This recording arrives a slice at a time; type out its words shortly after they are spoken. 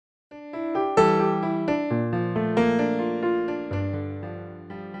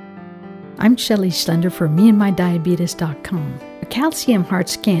I'm Shelley Schlender for meandmydiabetes.com. A calcium heart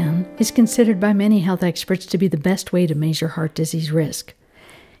scan is considered by many health experts to be the best way to measure heart disease risk.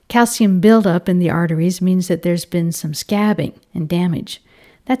 Calcium buildup in the arteries means that there's been some scabbing and damage.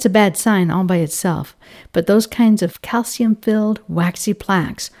 That's a bad sign all by itself, but those kinds of calcium-filled, waxy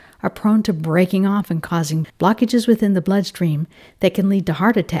plaques are prone to breaking off and causing blockages within the bloodstream that can lead to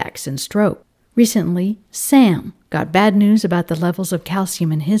heart attacks and stroke. Recently, Sam got bad news about the levels of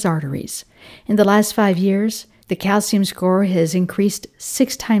calcium in his arteries. In the last 5 years, the calcium score has increased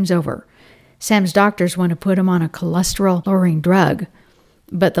 6 times over. Sam's doctors want to put him on a cholesterol-lowering drug,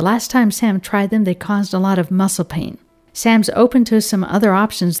 but the last time Sam tried them, they caused a lot of muscle pain. Sam's open to some other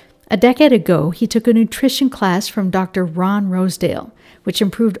options. A decade ago, he took a nutrition class from Dr. Ron Rosedale, which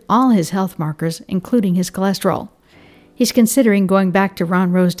improved all his health markers, including his cholesterol. He's considering going back to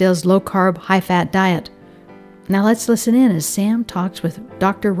Ron Rosedale's low-carb, high-fat diet. Now let's listen in as Sam talks with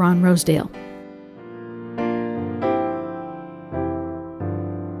Dr. Ron Rosedale.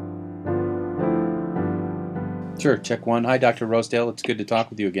 Sure, check one. Hi, Dr. Rosedale. It's good to talk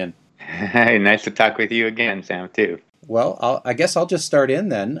with you again. Hey, nice to talk with you again, Sam, too. Well, I guess I'll just start in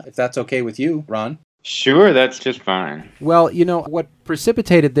then, if that's okay with you, Ron. Sure, that's just fine. Well, what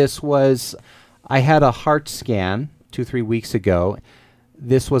precipitated this was I had a heart scan 2-3 weeks ago.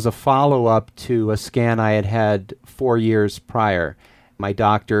 This was a follow-up to a scan I had had 4 years prior. My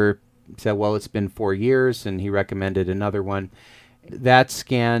doctor said, well, it's been 4 years, and he recommended another one. That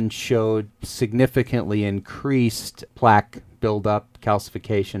scan showed significantly increased plaque buildup,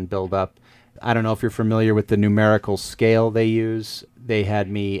 calcification buildup. I don't know if you're familiar with the numerical scale they use. They had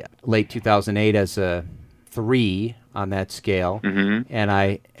me late 2008 as a 3 on that scale, and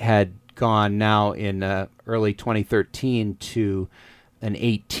I had gone now in early 2013 to an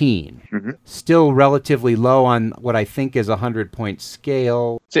 18. Still relatively low on what I think is a 100-point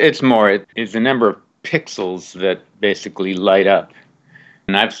scale. It's the number of pixels that basically light up.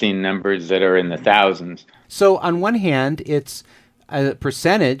 And I've seen numbers that are in the thousands. So on one hand, it's a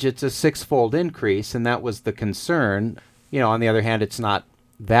percentage, it's a 6-fold increase, and that was the concern. On the other hand, it's not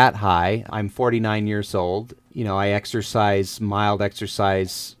that high. I'm 49 years old. I exercise, mild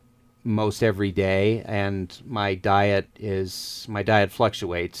exercise most every day, and my diet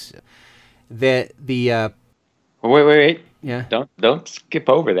fluctuates. Wait. Yeah. Don't skip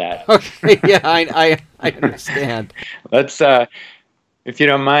over that. Okay. Yeah, I understand. Let's, if you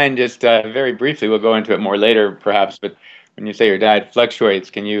don't mind, just very briefly, we'll go into it more later, perhaps. But when you say your diet fluctuates,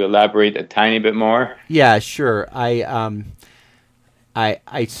 can you elaborate a tiny bit more? Yeah, sure. I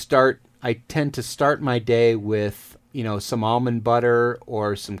tend to start my day with some almond butter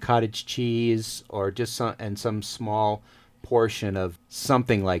or some cottage cheese or just some small portion of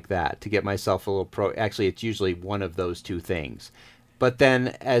something like that to get myself a little Actually, it's usually one of those two things. But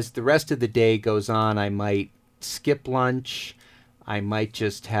then as the rest of the day goes on, I might skip lunch. I might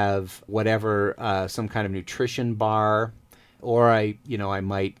just have whatever, some kind of nutrition bar, or I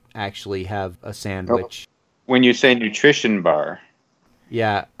might actually have a sandwich. When you say nutrition bar.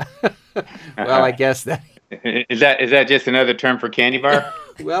 Yeah. Well, I guess that. Is that just another term for candy bar?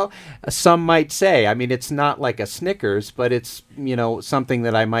 Well, some might say. I mean, it's not like a Snickers, but it's, something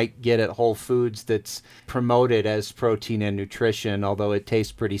that I might get at Whole Foods that's promoted as protein and nutrition, although it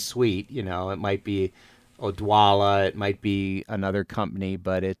tastes pretty sweet. It might be Odwalla, it might be another company,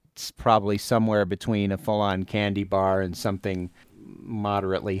 but it's probably somewhere between a full-on candy bar and something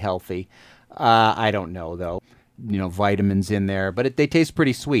moderately healthy. I don't know, though. Vitamins in there, but they taste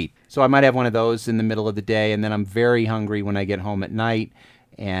pretty sweet. So I might have one of those in the middle of the day, and then I'm very hungry when I get home at night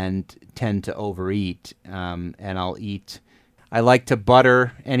and tend to overeat. And I'll eat. I like to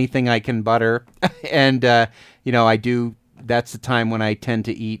butter anything I can butter. And, I do. That's the time when I tend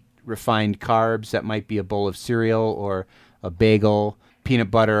to eat refined carbs. That might be a bowl of cereal or a bagel, peanut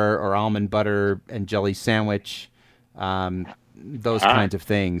butter or almond butter and jelly sandwich, those kinds of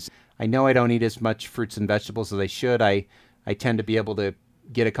things. I know I don't eat as much fruits and vegetables as I should. I tend to be able to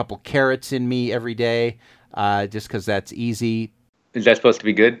get a couple carrots in me every day, just because that's easy. Is that supposed to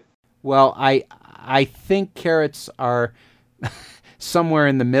be good? Well, I think carrots are somewhere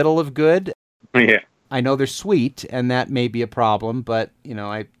in the middle of good. Yeah. I know they're sweet, and that may be a problem, but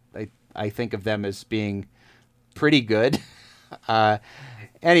I think of them as being pretty good.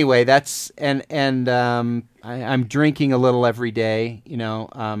 Anyway, that's I'm drinking a little every day,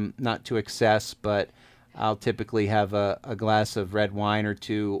 not to excess, but I'll typically have a glass of red wine or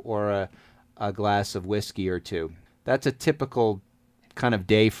two or a glass of whiskey or two. That's a typical kind of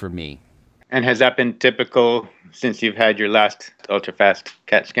day for me. And has that been typical since you've had your last ultra-fast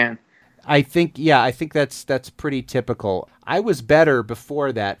CAT scan? I think that's pretty typical. I was better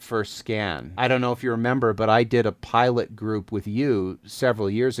before that first scan. I don't know if you remember, but I did a pilot group with you several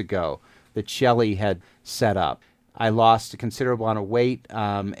years ago that Shelley had set up. I lost a considerable amount of weight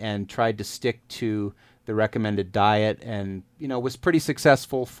and tried to stick to the recommended diet and, was pretty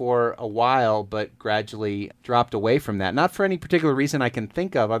successful for a while, but gradually dropped away from that. Not for any particular reason I can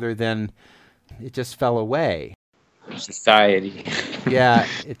think of other than it just fell away. Society. Yeah,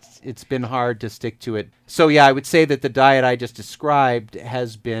 it's been hard to stick to it. So yeah, I would say that the diet I just described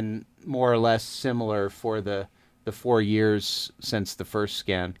has been more or less similar for the 4 years since the first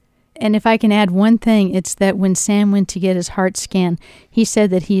scan. And if I can add one thing, it's that when Sam went to get his heart scan, he said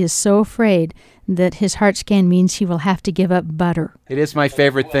that he is so afraid that his heart scan means he will have to give up butter. It is my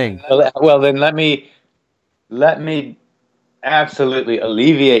favorite thing. Well, then let me absolutely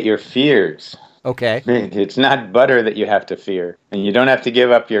alleviate your fears. Okay. It's not butter that you have to fear, and you don't have to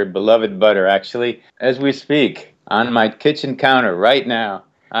give up your beloved butter. Actually, as we speak, on my kitchen counter right now,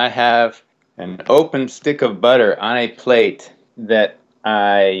 I have an open stick of butter on a plate that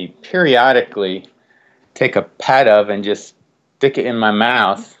I periodically take a pat of and just stick it in my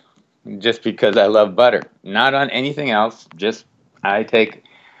mouth just because I love butter. Not on anything else, just I take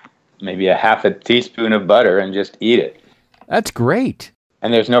maybe a half a teaspoon of butter and just eat it. That's great.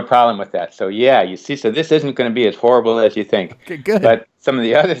 And there's no problem with that. So yeah, you see, so this isn't going to be as horrible as you think. Okay, good. But some of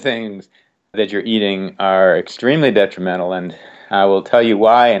the other things that you're eating are extremely detrimental, and I will tell you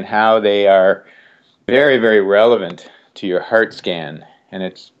why and how they are very, very relevant to your heart scan. And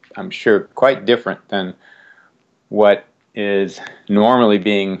it's, I'm sure, quite different than what is normally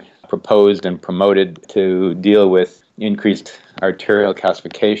being proposed and promoted to deal with increased arterial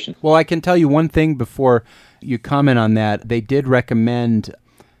calcification. Well, I can tell you one thing before you comment on that. They did recommend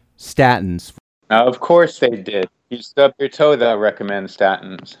statins. Of course they did. You stub your toe, they'll recommend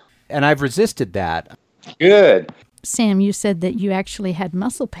statins. And I've resisted that. Good. Sam, you said that you actually had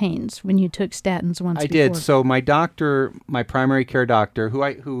muscle pains when you took statins once I before. did. So my doctor, my primary care doctor,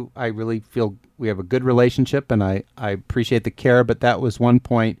 who I really feel we have a good relationship and I appreciate the care, but that was one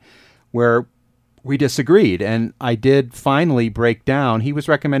point where we disagreed. And I did finally break down. He was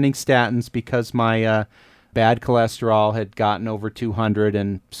recommending statins because my bad cholesterol had gotten over 200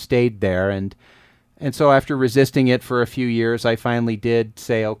 and stayed there. And so after resisting it for a few years, I finally did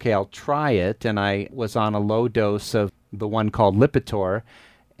say, okay, I'll try it. And I was on a low dose of the one called Lipitor,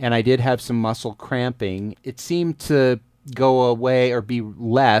 and I did have some muscle cramping. It seemed to go away or be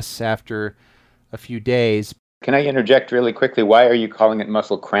less after a few days. Can I interject really quickly? Why are you calling it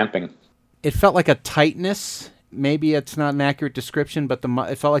muscle cramping? It felt like a tightness. Maybe it's not an accurate description, but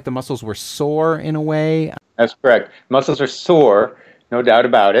it felt like the muscles were sore in a way. That's correct. Muscles are sore, no doubt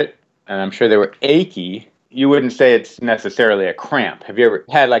about it. And I'm sure they were achy. You wouldn't say it's necessarily a cramp. Have you ever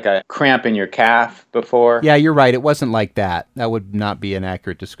had like a cramp in your calf before? Yeah, you're right. It wasn't like that. That would not be an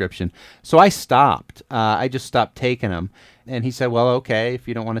accurate description. So I stopped. I just stopped taking them. And he said, well, okay, if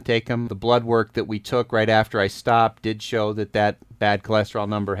you don't want to take them. The blood work that we took right after I stopped did show that bad cholesterol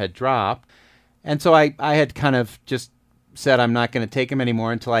number had dropped. And so I had kind of just said I'm not going to take them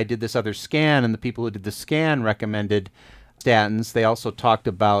anymore until I did this other scan. And the people who did the scan recommended statins. They also talked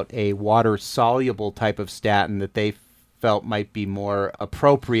about a water-soluble type of statin that they felt might be more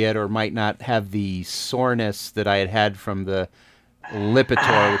appropriate or might not have the soreness that I had had from the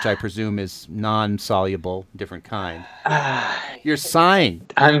Lipitor, which I presume is non-soluble, different kind. You're sighing.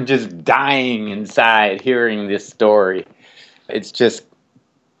 I'm just dying inside hearing this story. It's just,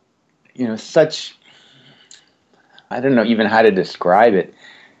 such, I don't know even how to describe it.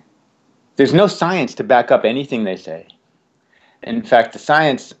 There's no science to back up anything they say. In fact, the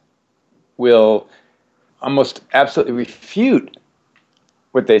science will almost absolutely refute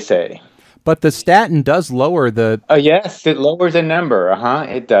what they say. But the statin does lower the... Oh, yes, it lowers a number.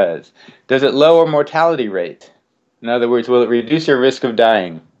 It does. Does it lower mortality rate? In other words, will it reduce your risk of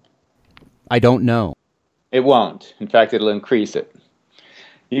dying? I don't know. It won't. In fact, it'll increase it.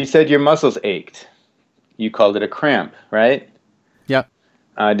 You said your muscles ached. You called it a cramp, right? Yep.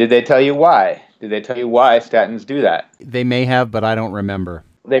 Did they tell you why? Did they tell you why statins do that? They may have, but I don't remember.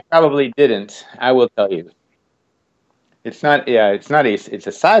 They probably didn't. I will tell you. It's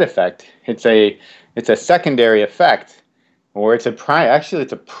a side effect. It's a secondary effect, or it's a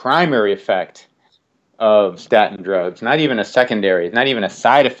primary effect of statin drugs. Not even a secondary, not even a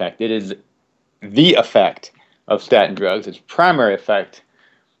side effect. It is the effect of statin drugs. Its primary effect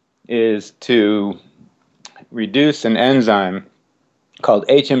is to reduce an enzyme called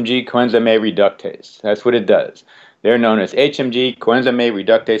HMG coenzyme A reductase. That's what it does. They're known as HMG coenzyme A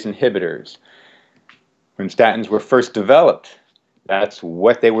reductase inhibitors. When statins were first developed, That's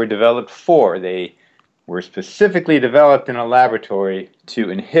what they were developed for. They were specifically developed in a laboratory to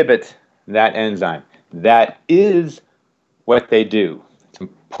inhibit that enzyme. That is what they do. It's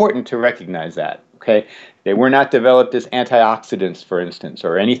important to recognize that, okay? They were not developed as antioxidants, for instance,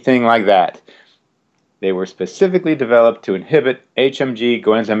 or anything like that. They were specifically developed to inhibit HMG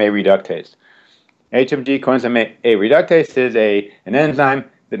coenzyme A reductase. HMG coenzyme A reductase is an enzyme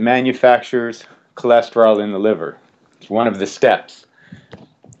that manufactures cholesterol in the liver. It's one of the steps.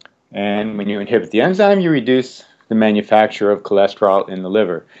 And when you inhibit the enzyme, you reduce the manufacture of cholesterol in the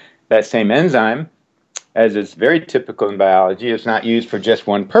liver. That same enzyme, as is very typical in biology, is not used for just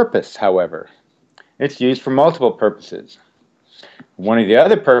one purpose, however. It's used for multiple purposes. One of the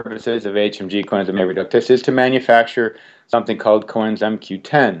other purposes of HMG coenzyme A reductase is to manufacture something called coenzyme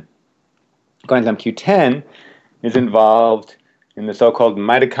Q10. Coenzyme Q10 is involved in the so-called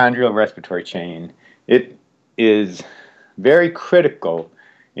mitochondrial respiratory chain. It is very critical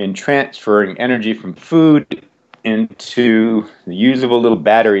in transferring energy from food into the usable little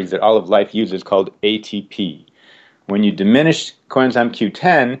batteries that all of life uses called ATP. When you diminish coenzyme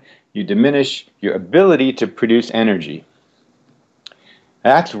Q10, you diminish your ability to produce energy.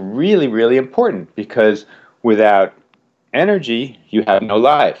 That's really, really important because without energy, you have no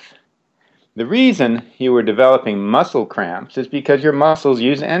life. The reason you were developing muscle cramps is because your muscles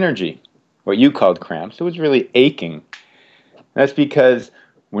use energy. What you called cramps, it was really aching. That's because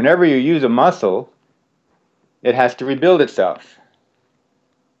whenever you use a muscle, it has to rebuild itself.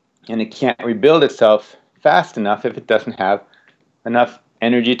 And it can't rebuild itself fast enough if it doesn't have enough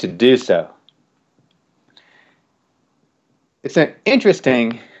energy to do so. It's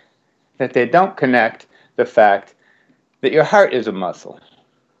interesting that they don't connect the fact that your heart is a muscle.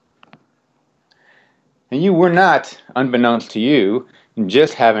 And you were not, unbeknownst to you,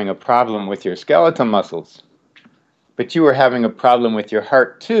 just having a problem with your skeletal muscles, but you were having a problem with your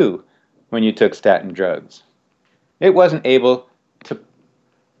heart too when you took statin drugs. It wasn't able to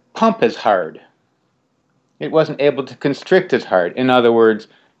pump as hard. It wasn't able to constrict as hard. In other words,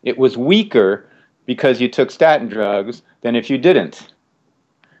 it was weaker because you took statin drugs than if you didn't.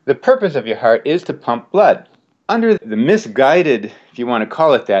 The purpose of your heart is to pump blood. Under the misguided, if you want to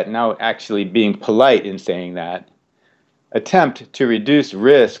call it that, now actually being polite in saying that, attempt to reduce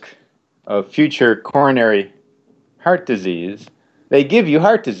risk of future coronary heart disease, they give you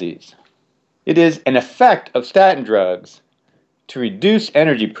heart disease. It is an effect of statin drugs to reduce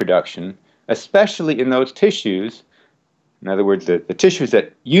energy production, especially in those tissues. In other words, the tissues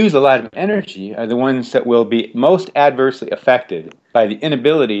that use a lot of energy are the ones that will be most adversely affected by the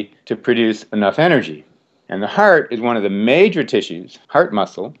inability to produce enough energy. And the heart is one of the major tissues, heart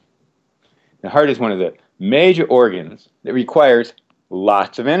muscle. The heart is one of the major organs that requires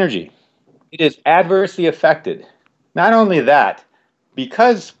lots of energy. It is adversely affected. Not only that,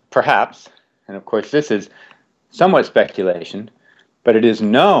 because perhaps, and of course this is somewhat speculation, but it is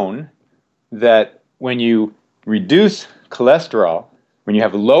known that when you reduce cholesterol, when you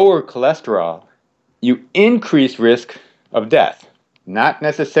have lower cholesterol, you increase risk of death, not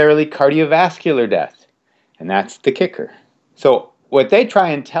necessarily cardiovascular death. And that's the kicker. So what they try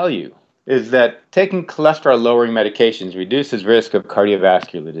and tell you is that taking cholesterol-lowering medications reduces risk of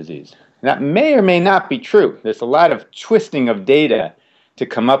cardiovascular disease. That may or may not be true. There's a lot of twisting of data to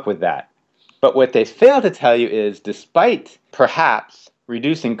come up with that. But what they fail to tell you is, despite perhaps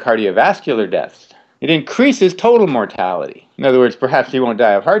reducing cardiovascular deaths, it increases total mortality. In other words, perhaps you won't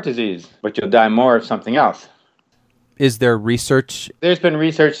die of heart disease, but you'll die more of something else. Is there research? There's been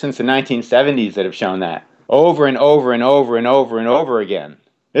research since the 1970s that have shown that over and over and over and over and over again.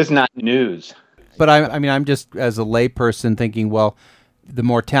 It's not news. But I'm just, as a layperson, thinking, well, the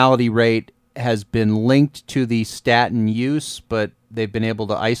mortality rate has been linked to the statin use, but they've been able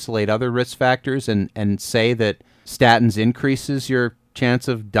to isolate other risk factors and say that statins increases your chance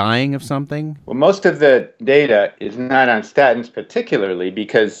of dying of something? Well, most of the data is not on statins particularly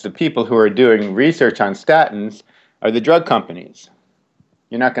because the people who are doing research on statins are the drug companies.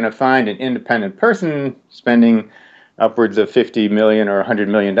 You're not going to find an independent person spending upwards of $50 million or $100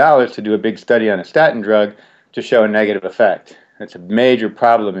 million to do a big study on a statin drug to show a negative effect. That's a major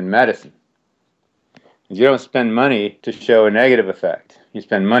problem in medicine. You don't spend money to show a negative effect. You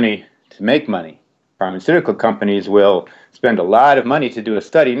spend money to make money. Pharmaceutical companies will spend a lot of money to do a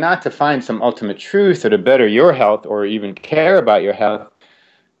study, not to find some ultimate truth or to better your health or even care about your health,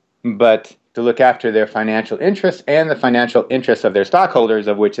 but to look after their financial interests and the financial interests of their stockholders,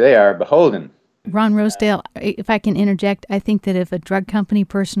 of which they are beholden. Ron Rosedale, if I can interject, I think that if a drug company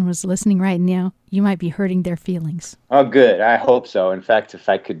person was listening right now, you might be hurting their feelings. Oh, good. I hope so. In fact, if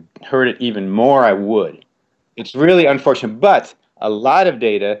I could hurt it even more, I would. It's really unfortunate. But a lot of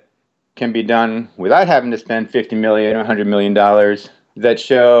data can be done without having to spend $50 million or $100 million that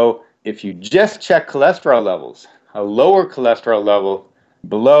show if you just check cholesterol levels, a lower cholesterol level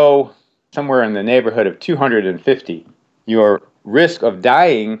below somewhere in the neighborhood of 250, your risk of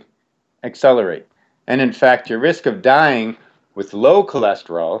dying accelerate. And in fact, your risk of dying with low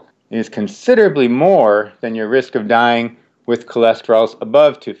cholesterol is considerably more than your risk of dying with cholesterols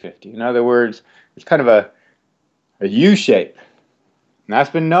above 250. In other words, it's kind of a U shape. And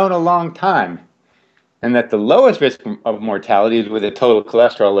that's been known a long time. And that the lowest risk of mortality is with a total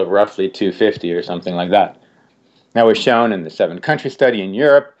cholesterol of roughly 250 or something like that. That was shown in the 7-country study in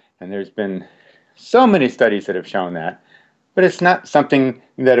Europe, and there's been so many studies that have shown that. But it's not something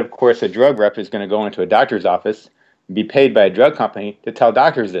that, of course, a drug rep is going to go into a doctor's office and be paid by a drug company to tell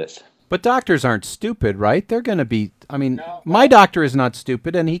doctors this. But doctors aren't stupid, right? They're going to be, my doctor is not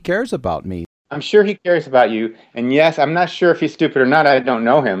stupid, and he cares about me. I'm sure he cares about you, and yes, I'm not sure if he's stupid or not. I don't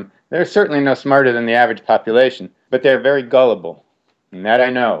know him. They're certainly no smarter than the average population, but they're very gullible, and that I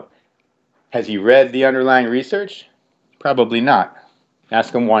know. Has he read the underlying research? Probably not.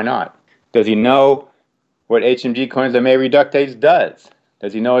 Ask him why not. Does he know what HMG coenzyme A reductase does?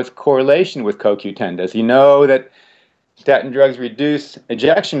 Does he know its correlation with CoQ10? Does he know that statin drugs reduce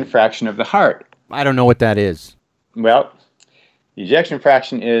ejection fraction of the heart? I don't know what that is. Well, the ejection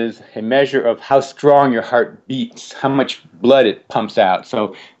fraction is a measure of how strong your heart beats, how much blood it pumps out.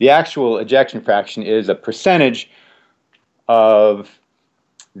 So the actual ejection fraction is a percentage of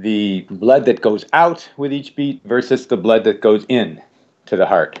the blood that goes out with each beat versus the blood that goes in to the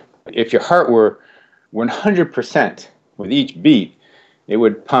heart. If your heart were 100% with each beat, it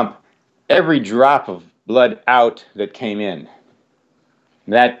would pump every drop of blood out that came in.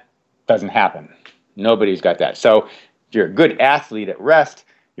 That doesn't happen. Nobody's got that. So if you're a good athlete at rest,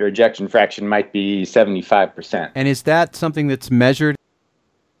 your ejection fraction might be 75%. And is that something that's measured?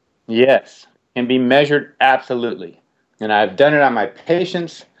 Yes, can be measured absolutely. And I've done it on my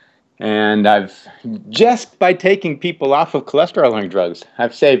patients, and I've, just by taking people off of cholesterol-lowering drugs,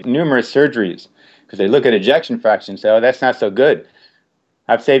 I've saved numerous surgeries because they look at ejection fraction and say, oh, that's not so good.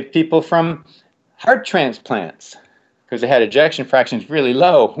 I've saved people from heart transplants because they had ejection fractions really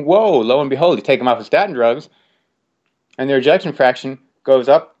low. Whoa, lo and behold, you take them off of statin drugs, and their ejection fraction goes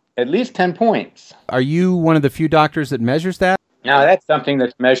up at least 10 points. Are you one of the few doctors that measures that? Now, that's something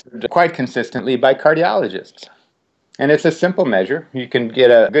that's measured quite consistently by cardiologists. And it's a simple measure. You can get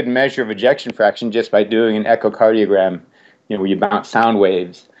a good measure of ejection fraction just by doing an echocardiogram, where you bounce sound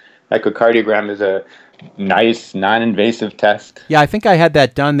waves. Echocardiogram is a nice, non-invasive test. Yeah, I think I had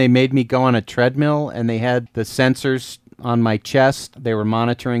that done. They made me go on a treadmill, and they had the sensors on my chest. They were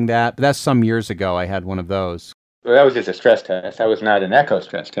monitoring that. That's some years ago. I had one of those. Well, that was just a stress test. That was not an echo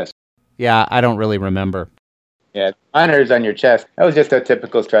stress test. Yeah, I don't really remember. Yeah, monitors on your chest. That was just a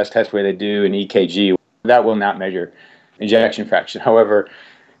typical stress test where they do an EKG. That will not measure ejection fraction. However,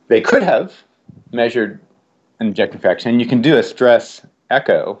 they could have measured an ejection fraction, and you can do a stress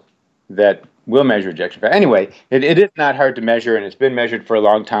echo that will measure ejection fraction. Anyway, it is not hard to measure, and it's been measured for a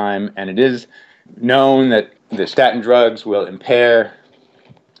long time, and it is known that the statin drugs will impair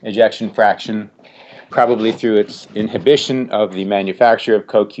ejection fraction, probably through its inhibition of the manufacture of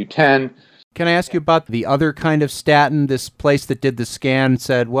CoQ10. Can I ask you about the other kind of statin? This place that did the scan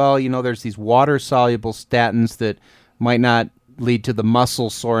said, well, there's these water-soluble statins that might not lead to the muscle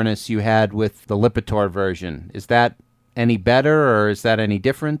soreness you had with the Lipitor version. Is that any better, or is that any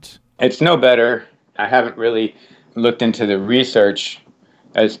different? It's no better. I haven't really looked into the research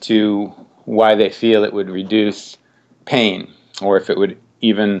as to why they feel it would reduce pain, or if it would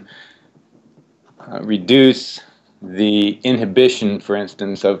even reduce the inhibition, for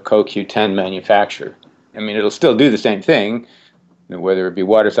instance, of CoQ10 manufacture. It'll still do the same thing, whether it be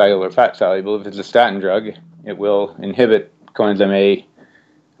water-soluble or fat-soluble. If it's a statin drug, it will inhibit coenzyme A,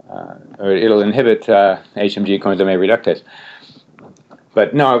 or it'll inhibit HMG coenzyme A reductase.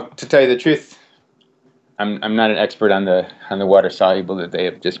 But no, to tell you the truth, I'm not an expert on the water-soluble that they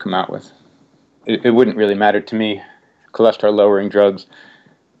have just come out with. It wouldn't really matter to me. Cholesterol-lowering drugs,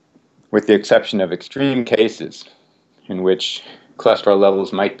 with the exception of extreme cases in which cholesterol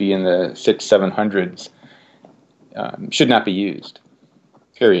levels might be in the 600-700s, should not be used,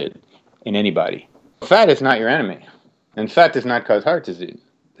 period, in anybody. Fat is not your enemy, and fat does not cause heart disease.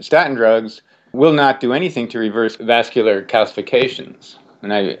 The statin drugs will not do anything to reverse vascular calcifications.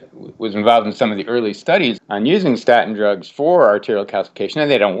 And I was involved in some of the early studies on using statin drugs for arterial calcification,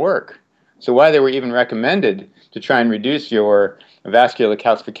 and they don't work. So why they were even recommended to try and reduce your vascular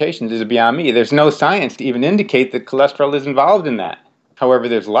calcifications is beyond me. There's no science to even indicate that cholesterol is involved in that. However,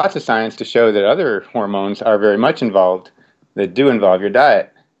 there's lots of science to show that other hormones are very much involved that do involve your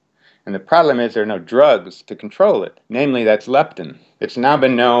diet. And the problem is there are no drugs to control it. Namely, that's leptin. It's now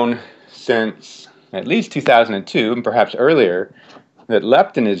been known since at least 2002, and perhaps earlier, that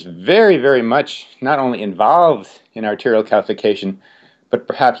leptin is very, very much not only involved in arterial calcification, but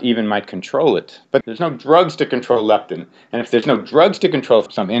perhaps even might control it. But there's no drugs to control leptin. And if there's no drugs to control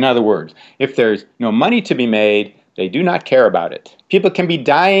something, in other words, if there's no money to be made, they do not care about it. People can be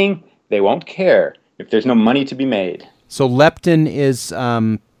dying, they won't care if there's no money to be made. So leptin is,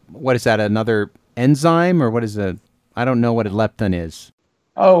 what is that, another enzyme, or what is a, I don't know what a leptin is.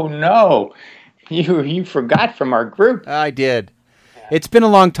 Oh no, you forgot from our group. I did. It's been a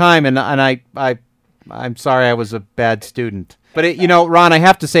long time, and I'm sorry I was a bad student. But, Ron, I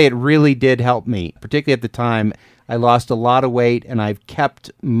have to say it really did help me, particularly at the time. I lost a lot of weight, and I've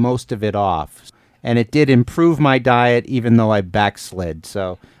kept most of it off. And it did improve my diet, even though I backslid.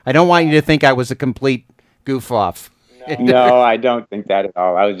 So I don't want you to think I was a complete goof-off. No, I don't think that at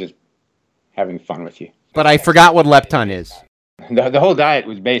all. I was just having fun with you. But I forgot what leptin is. The whole diet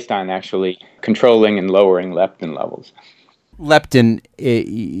was based on actually controlling and lowering leptin levels. Leptin,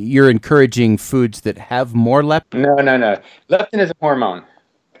 you're encouraging foods that have more leptin? No. Leptin is a hormone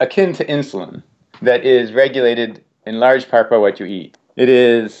akin to insulin that is regulated in large part by what you eat. It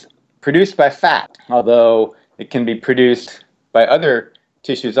is produced by fat, although it can be produced by other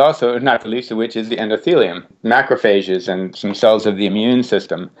tissues also, not the least of which is the endothelium, macrophages, and some cells of the immune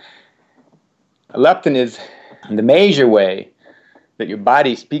system. Leptin is the major way that your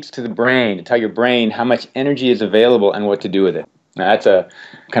body speaks to the brain to tell your brain how much energy is available and what to do with it. Now, that's a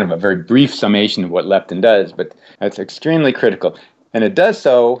kind of a very brief summation of what leptin does, but that's extremely critical. And it does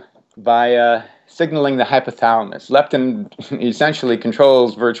so by signaling the hypothalamus. Leptin essentially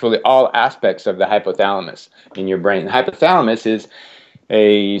controls virtually all aspects of the hypothalamus in your brain. The hypothalamus is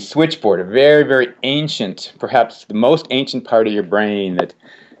a switchboard, a very, very ancient, perhaps the most ancient part of your brain that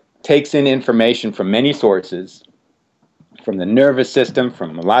takes in information from many sources, from the nervous system,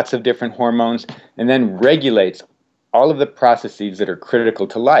 from lots of different hormones, and then regulates all of the processes that are critical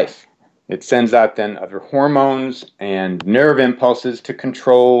to life. It sends out then other hormones and nerve impulses to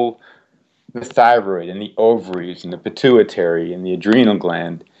control the thyroid and the ovaries and the pituitary and the adrenal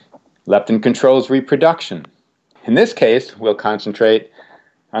gland. Leptin controls reproduction. In this case, we'll concentrate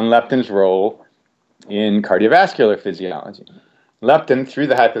on leptin's role in cardiovascular physiology. Leptin, through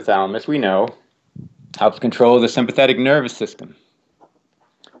the hypothalamus, we know, helps control the sympathetic nervous system.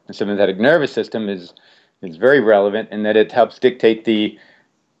 The sympathetic nervous system is very relevant in that it helps dictate the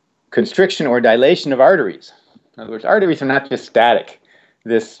constriction or dilation of arteries. In other words, arteries are not just static.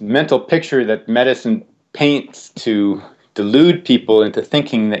 This mental picture that medicine paints to delude people into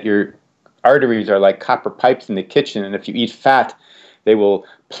thinking that your arteries are like copper pipes in the kitchen, and if you eat fat, they will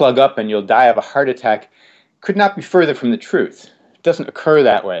plug up and you'll die of a heart attack, could not be further from the truth. It doesn't occur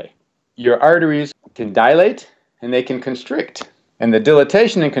that way. Your arteries can dilate and they can constrict. And the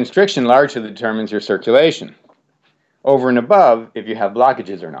dilatation and constriction largely determines your circulation, over and above if you have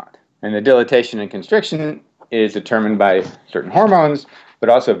blockages or not. And the dilatation and constriction is determined by certain hormones, but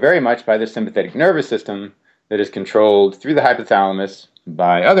also very much by the sympathetic nervous system that is controlled through the hypothalamus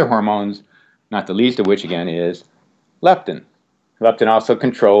by other hormones, not the least of which, again, is leptin. Leptin also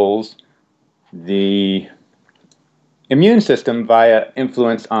controls the immune system via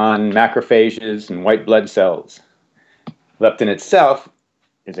influence on macrophages and white blood cells. Leptin itself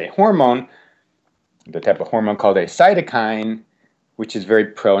is a hormone, the type of hormone called a cytokine, which is very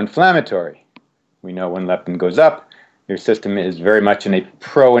pro-inflammatory. We know when leptin goes up, your system is very much in a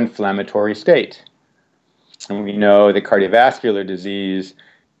pro-inflammatory state. And we know that cardiovascular disease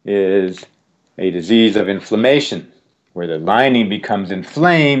is a disease of inflammation, where the lining becomes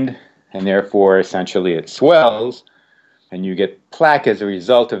inflamed, and therefore, essentially, it swells, and you get plaque as a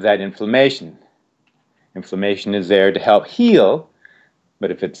result of that inflammation. Inflammation is there to help heal,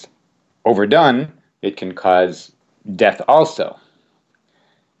 but if it's overdone, it can cause death also.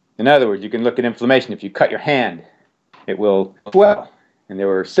 In other words, you can look at inflammation. If you cut your hand, it will swell. And there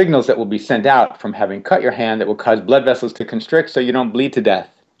are signals that will be sent out from having cut your hand that will cause blood vessels to constrict so you don't bleed to death,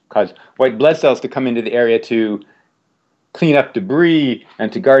 cause white blood cells to come into the area to clean up debris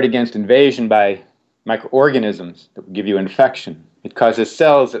and to guard against invasion by microorganisms that will give you infection. It causes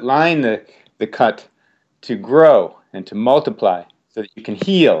cells that line the cut to grow and to multiply so that you can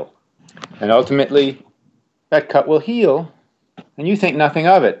heal. And ultimately, that cut will heal, and you think nothing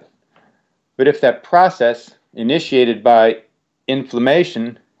of it. But if that process, initiated by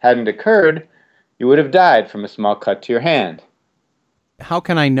inflammation, hadn't occurred, you would have died from a small cut to your hand. How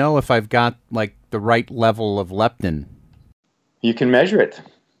can I know if I've got, the right level of leptin? You can measure it.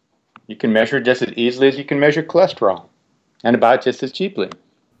 You can measure it just as easily as you can measure cholesterol. and about just as cheaply.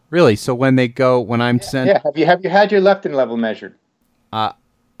 Really? So when I'm sent... Yeah. Have you had your leptin level measured? I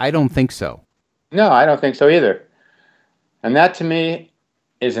don't think so. No, I don't think so either. And that to me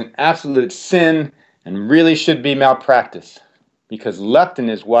is an absolute sin and really should be malpractice, because leptin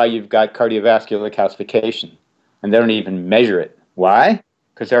is why you've got cardiovascular calcification, and they don't even measure it. Why?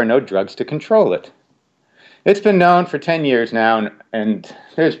 Because there are no drugs to control it. It's been known for 10 years now, and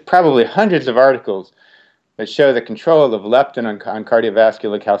there's probably hundreds of articles that show the control of leptin on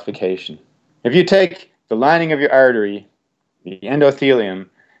cardiovascular calcification. If you take the lining of your artery, the endothelium,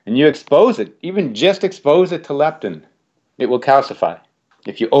 and you expose it, even just expose it to leptin, it will calcify.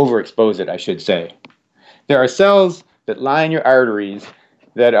 If you overexpose it, I should say. There are cells that line your arteries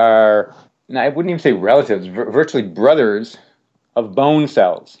that are, and I wouldn't even say relatives, virtually brothers of bone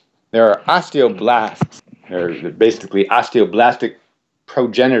cells. There are osteoblasts. They're basically osteoblastic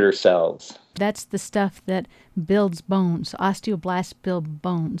progenitor cells. That's the stuff that builds bones. Osteoblasts build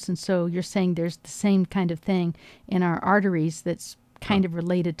bones. And so you're saying there's the same kind of thing in our arteries that's kind of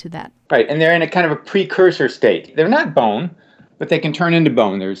related to that. Right, and they're in a kind of a precursor state. They're not bone, but they can turn into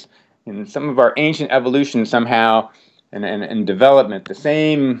bone. There's, in some of our ancient evolution somehow, and development, the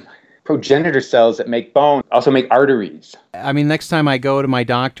same progenitor cells that make bone also make arteries. I mean, next time I go to my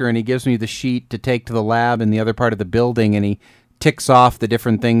doctor and he gives me the sheet to take to the lab in the other part of the building and he ticks off the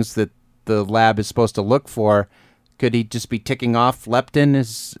different things that the lab is supposed to look for, could he just be ticking off leptin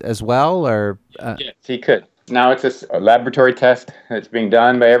as well? Or Yes, he could. Now it's a laboratory test that's being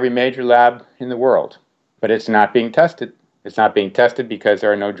done by every major lab in the world, but it's not being tested. It's not being tested because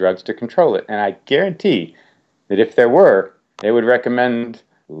there are no drugs to control it. And I guarantee that if there were, they would recommend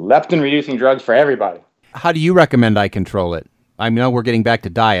leptin-reducing drugs for everybody. How do you recommend I control it? I know we're getting back to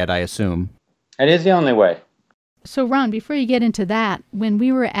diet, I assume. It is the only way. So, Ron, before you get into that, when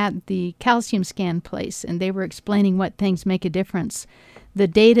we were at the calcium scan place and they were explaining what things make a difference, the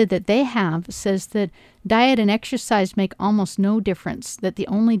data that they have says that diet and exercise make almost no difference, that the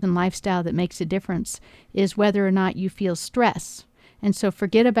only lifestyle that makes a difference is whether or not you feel stress. And so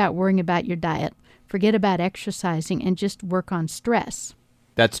forget about worrying about your diet, forget about exercising, and just work on stress.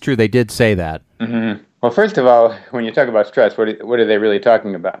 That's true. They did say that. Mm-hmm. Well, first of all, when you talk about stress, what are they really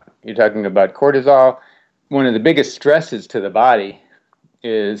talking about? You're talking about cortisol. One of the biggest stresses to the body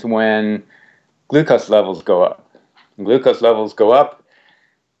is when glucose levels go up. When glucose levels go up,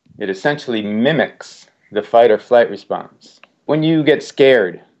 it essentially mimics the fight or flight response. When you get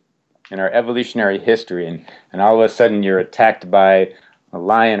scared in our evolutionary history and all of a sudden you're attacked by a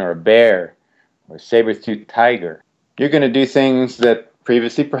lion or a bear or a saber-toothed tiger, you're going to do things that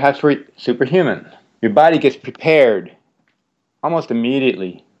previously perhaps were superhuman. Your body gets prepared almost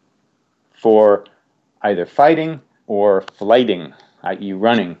immediately for either fighting or flighting, i.e.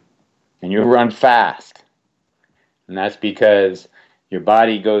 running, and you run fast. And that's because your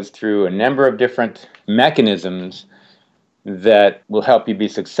body goes through a number of different mechanisms that will help you be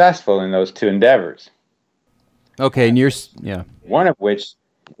successful in those two endeavors. Okay, and yeah. One of which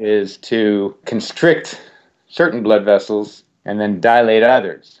is to constrict certain blood vessels and then dilate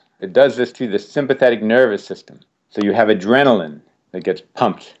others. It does this through the sympathetic nervous system. So you have adrenaline that gets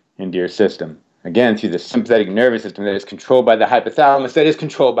pumped into your system. Again, through the sympathetic nervous system that is controlled by the hypothalamus, that is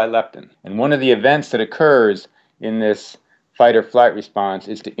controlled by leptin. And one of the events that occurs in this fight or flight response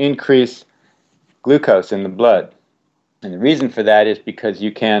is to increase glucose in the blood. And the reason for that is because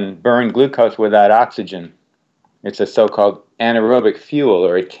you can burn glucose without oxygen. It's a so-called anaerobic fuel,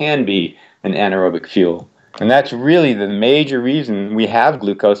 or it can be an anaerobic fuel. And that's really the major reason we have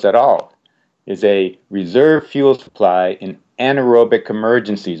glucose at all, is a reserve fuel supply in anaerobic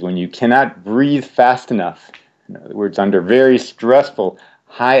emergencies, when you cannot breathe fast enough. In other words, under very stressful,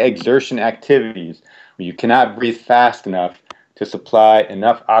 high exertion activities, where you cannot breathe fast enough to supply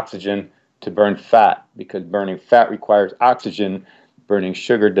enough oxygen to burn fat, because burning fat requires oxygen, burning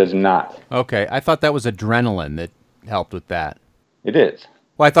sugar does not. Okay, I thought that was adrenaline that helped with that. It is.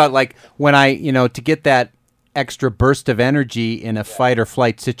 Well, I thought like when to get that extra burst of energy in a fight or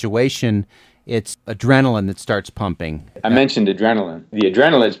flight situation, it's adrenaline that starts pumping. I mentioned adrenaline. The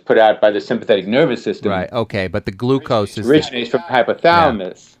adrenaline is put out by the sympathetic nervous system. Right, okay, but the glucose originates from the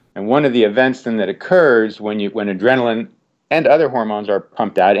hypothalamus. Yeah. And one of the events then that occurs when adrenaline and other hormones are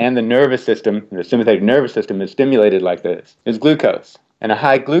pumped out and the nervous system, the sympathetic nervous system is stimulated like this, is glucose. And a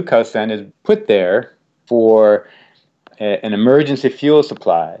high glucose then is put there for an emergency fuel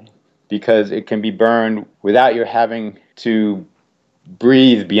supply, because it can be burned without your having to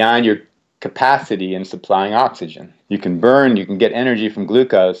breathe beyond your capacity in supplying oxygen. You can get energy from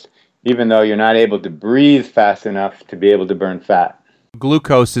glucose, even though you're not able to breathe fast enough to be able to burn fat.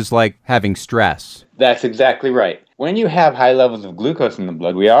 Glucose is like having stress. That's exactly right. when you have high levels of glucose in the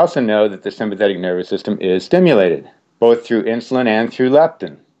blood, we also know that the sympathetic nervous system is stimulated, both through insulin and through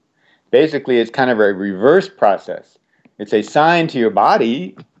leptin. Basically, it's kind of a reverse process. It's a sign to your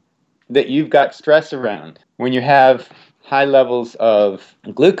body that you've got stress around. When you have high levels of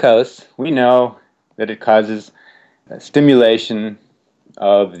glucose, we know that it causes stimulation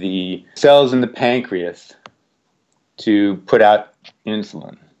of the cells in the pancreas to put out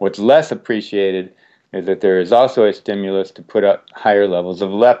insulin. What's less appreciated is that there is also a stimulus to put out higher levels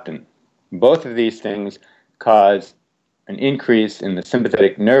of leptin. Both of these things cause an increase in the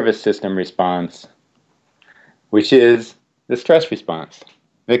sympathetic nervous system response, which is the stress response.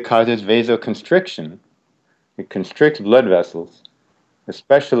 It causes vasoconstriction. It constricts blood vessels,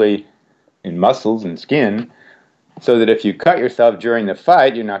 especially in muscles and skin, so that if you cut yourself during the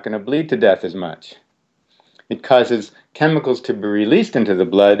fight, you're not going to bleed to death as much. It causes chemicals to be released into the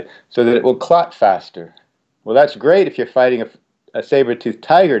blood so that it will clot faster. Well, that's great if you're fighting a saber-toothed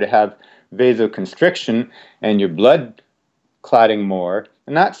tiger to have vasoconstriction and your blood clotting more,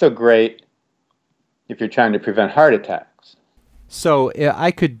 and not so great if you're trying to prevent heart attacks. So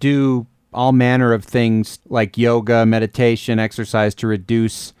I could do all manner of things like yoga, meditation, exercise to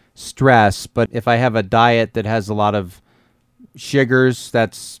reduce stress, but if I have a diet that has a lot of sugars,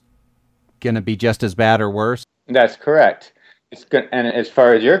 that's going to be just as bad or worse? That's correct. And as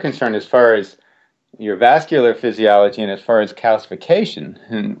far as you're concerned, as far as your vascular physiology and as far as calcification,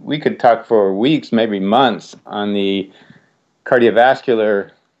 and we could talk for weeks, maybe months, on the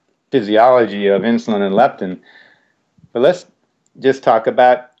cardiovascular physiology of insulin and leptin, but let's just talk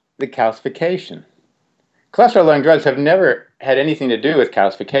about the calcification. Cholesterol-lowering drugs have never had anything to do with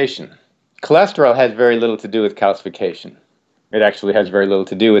calcification. Cholesterol has very little to do with calcification. It actually has very little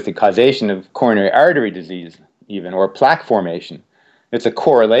to do with the causation of coronary artery disease, even, or plaque formation. It's a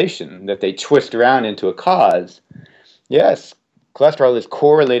correlation that they twist around into a cause. Yes, cholesterol is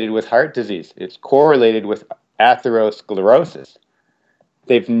correlated with heart disease. It's correlated with atherosclerosis.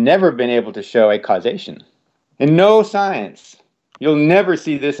 They've never been able to show a causation. In no science, you'll never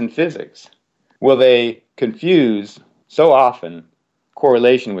see this in physics, will they confuse so often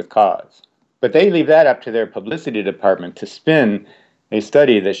correlation with cause. But they leave that up to their publicity department to spin a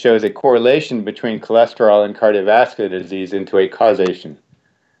study that shows a correlation between cholesterol and cardiovascular disease into a causation.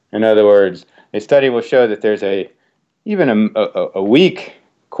 In other words, a study will show that there's even a weak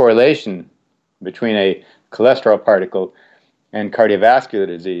correlation between a cholesterol particle and cardiovascular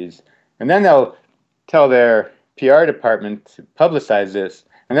disease. And then they'll tell their PR department to publicize this,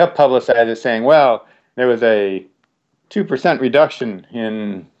 and they'll publicize it saying, well, there was a 2% reduction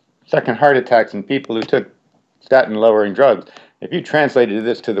in second heart attacks in people who took statin-lowering drugs. If you translated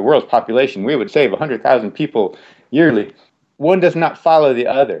this to the world's population, we would save 100,000 people yearly. One does not follow the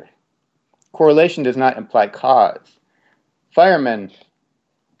other. Correlation does not imply cause. Firemen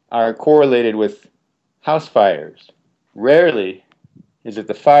are correlated with house fires. Rarely is it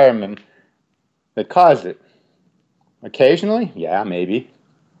the firemen that cause it. Occasionally, yeah, maybe.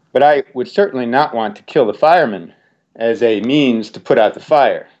 But I would certainly not want to kill the firemen as a means to put out the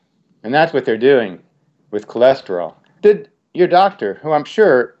fire. And that's what they're doing with cholesterol. Did your doctor, who I'm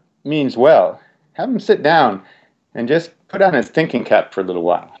sure means well, have him sit down and just put on his thinking cap for a little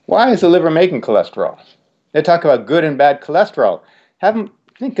while. Why is the liver making cholesterol? They talk about good and bad cholesterol. Have him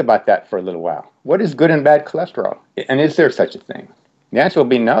think about that for a little while. What is good and bad cholesterol? And is there such a thing? The answer will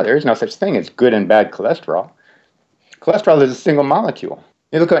be no, there is no such thing as good and bad cholesterol. Cholesterol is a single molecule.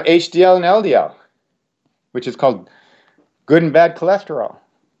 You look at HDL and LDL, which is called good and bad cholesterol.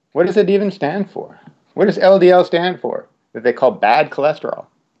 What does it even stand for? What does LDL stand for that they call bad cholesterol?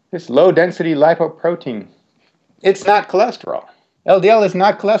 This low-density lipoprotein. It's not cholesterol. LDL is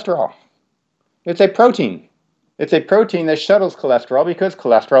not cholesterol. It's a protein. It's a protein that shuttles cholesterol because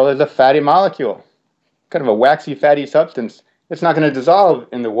cholesterol is a fatty molecule, kind of a waxy fatty substance. It's not going to dissolve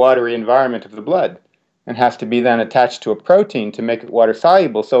in the watery environment of the blood and has to be then attached to a protein to make it water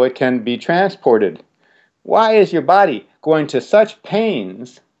soluble so it can be transported. Why is your body going to such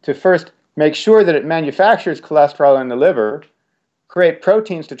pains to first make sure that it manufactures cholesterol in the liver, create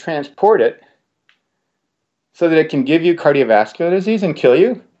proteins to transport it, so that it can give you cardiovascular disease and kill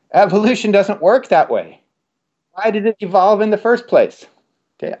you? Evolution doesn't work that way. Why did it evolve in the first place?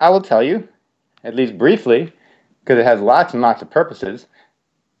 Okay, I will tell you, at least briefly, because it has lots and lots of purposes.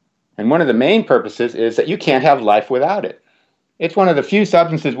 And one of the main purposes is that you can't have life without it. It's one of the few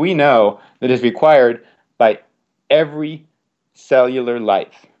substances we know that is required by every cellular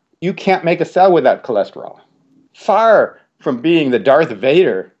life. You can't make a cell without cholesterol. Far from being the Darth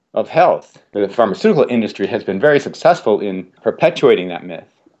Vader of health, the pharmaceutical industry has been very successful in perpetuating that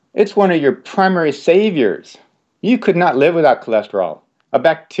myth. It's one of your primary saviors. You could not live without cholesterol. A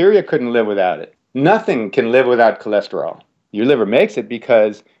bacteria couldn't live without it. Nothing can live without cholesterol. Your liver makes it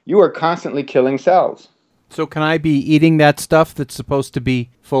because you are constantly killing cells. So can I be eating that stuff that's supposed to be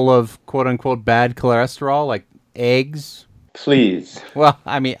full of quote-unquote bad cholesterol, like eggs? Please. Well,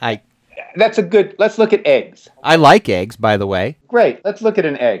 I mean, Let's look at eggs. I like eggs, by the way. Great, let's look at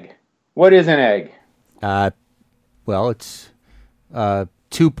an egg. What is an egg? Well, it's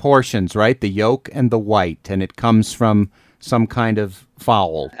 2 portions, right? The yolk and the white, and it comes from some kind of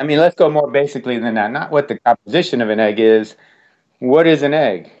fowl. I mean, let's go more basically than that. Not what the composition of an egg is. What is an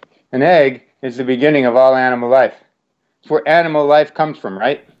egg? An egg is the beginning of all animal life. It's where animal life comes from,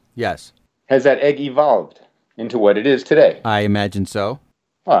 right? Yes. Has that egg evolved into what it is today? I imagine so.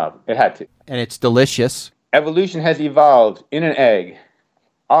 Well, it had to. And it's delicious. Evolution has evolved in an egg.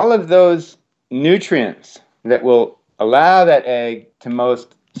 All of those nutrients that will allow that egg to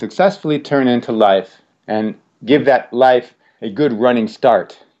most successfully turn into life and give that life a good running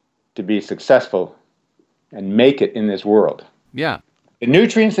start to be successful and make it in this world. Yeah. The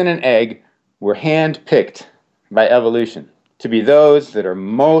nutrients in an egg were hand-picked by evolution to be those that are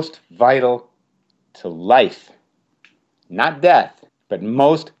most vital to life. Not death, but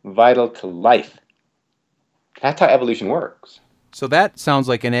most vital to life. That's how evolution works. So that sounds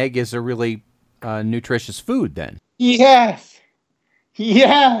like an egg is a really nutritious food then. Yes!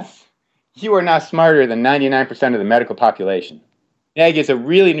 Yes! You are not smarter than 99% of the medical population. An egg is a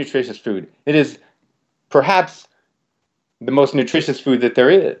really nutritious food. It is perhaps the most nutritious food that there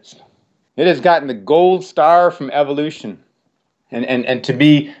is. It has gotten the gold star from evolution and to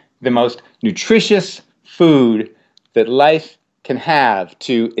be the most nutritious food that life can have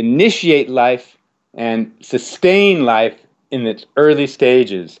to initiate life and sustain life in its early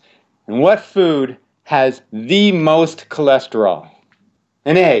stages. And what food has the most cholesterol?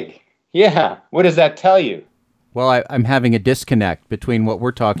 An egg. Yeah, what does that tell you? Well, I'm having a disconnect between what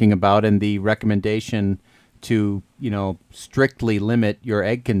we're talking about and the recommendation to, strictly limit your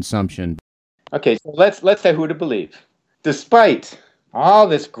egg consumption. Okay, so let's say who to believe. Despite all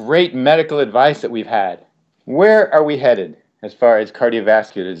this great medical advice that we've had, where are we headed as far as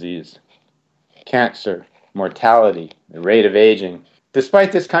cardiovascular disease, cancer, mortality, the rate of aging?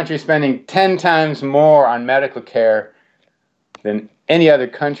 Despite this country spending 10 times more on medical care than any other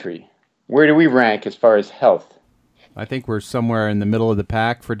country, where do we rank as far as health? I think we're somewhere in the middle of the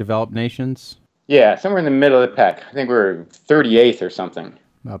pack for developed nations. Yeah, somewhere in the middle of the pack. I think we're 38th or something.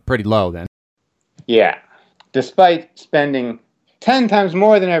 Pretty low then. Yeah, despite spending 10 times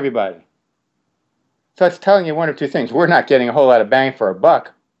more than everybody. So it's telling you one of two things. We're not getting a whole lot of bang for our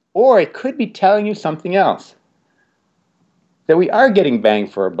buck, or it could be telling you something else. That we are getting bang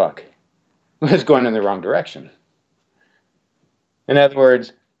for our buck. It's going in the wrong direction. In other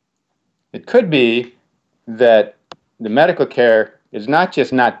words, it could be that the medical care is not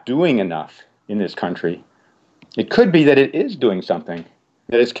just not doing enough in this country. It could be that it is doing something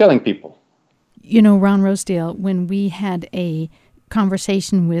that is killing people. Ron Rosedale, when we had a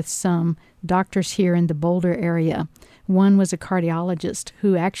conversation with some doctors here in the Boulder area, one was a cardiologist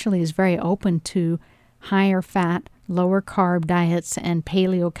who actually is very open to higher fat, lower carb diets and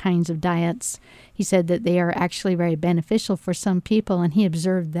paleo kinds of diets. He said that they are actually very beneficial for some people, and he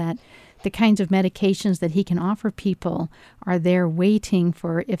observed that the kinds of medications that he can offer people are there waiting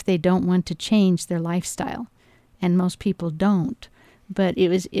for if they don't want to change their lifestyle, and most people don't. But it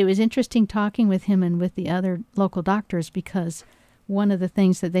was interesting talking with him and with the other local doctors, because one of the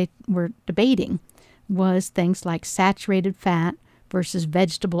things that they were debating was things like saturated fat versus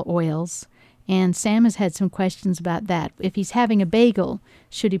vegetable oils. And Sam has had some questions about that. If he's having a bagel,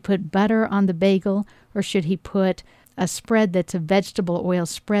 should he put butter on the bagel, or should he put a spread that's a vegetable oil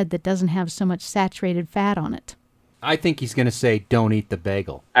spread that doesn't have so much saturated fat on it? I think he's going to say, don't eat the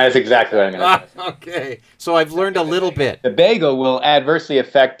bagel. That's exactly what I'm going to say. Okay, so I've learned a little bit. The bagel will adversely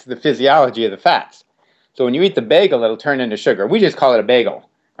affect the physiology of the fats. So when you eat the bagel, it'll turn into sugar. We just call it a bagel.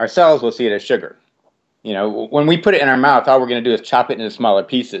 Our cells will see it as sugar. When we put it in our mouth, all we're going to do is chop it into smaller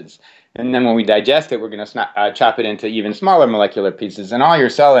pieces. And then when we digest it, we're going to chop it into even smaller molecular pieces. And all your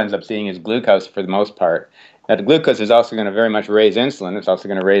cell ends up seeing is glucose for the most part. Now, the glucose is also going to very much raise insulin. It's also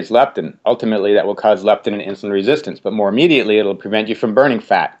going to raise leptin. Ultimately, that will cause leptin and insulin resistance. But more immediately, it'll prevent you from burning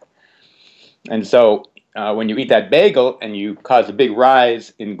fat. And so when you eat that bagel and you cause a big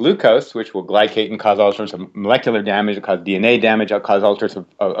rise in glucose, which will glycate and cause all sorts of molecular damage, it'll cause DNA damage, it'll cause all sorts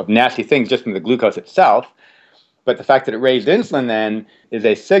of nasty things just from the glucose itself. But the fact that it raised insulin then is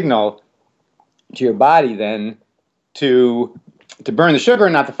a signal to your body then to burn the sugar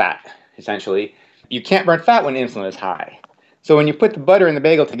and not the fat, essentially. You can't burn fat when insulin is high. So when you put the butter and the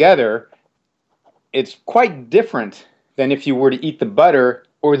bagel together, it's quite different than if you were to eat the butter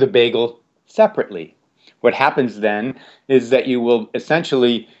or the bagel separately. What happens then is that you will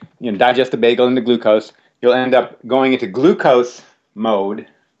essentially digest the bagel into glucose. You'll end up going into glucose mode,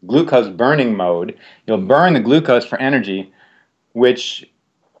 glucose burning mode. You'll burn the glucose for energy, which,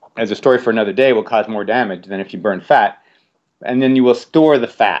 as a story for another day, will cause more damage than if you burn fat. And then you will store the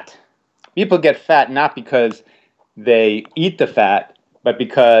fat. People get fat not because they eat the fat, but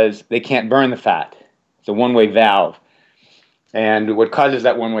because they can't burn the fat. It's a one-way valve. And what causes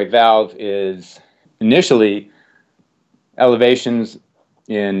that one-way valve is initially elevations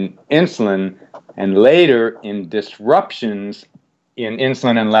in insulin and later in disruptions in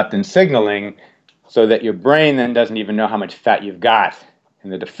insulin and leptin signaling, so that your brain then doesn't even know how much fat you've got.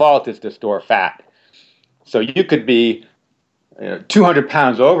 And the default is to store fat. So you could be 200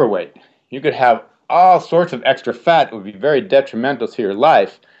 pounds overweight. You could have all sorts of extra fat that would be very detrimental to your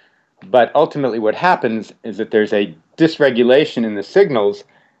life. But ultimately what happens is that there's a dysregulation in the signals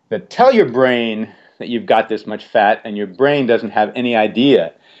that tell your brain that you've got this much fat, and your brain doesn't have any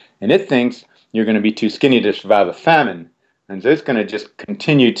idea. And it thinks you're going to be too skinny to survive a famine. And so it's going to just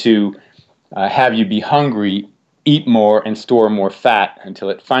continue to have you be hungry, eat more, and store more fat until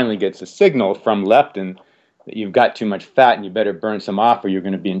it finally gets a signal from leptin that you've got too much fat and you better burn some off or you're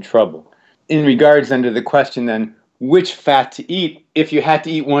going to be in trouble. In regards then to the question then, which fat to eat, if you had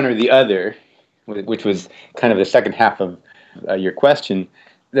to eat one or the other, which was kind of the second half of your question,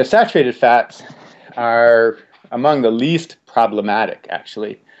 the saturated fats are among the least problematic,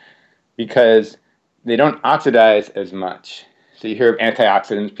 actually, because they don't oxidize as much. So you hear of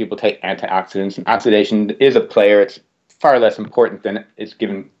antioxidants, people take antioxidants, and oxidation is a player. It's far less important than it's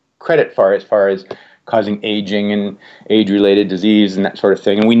given credit for as far as causing aging and age-related disease and that sort of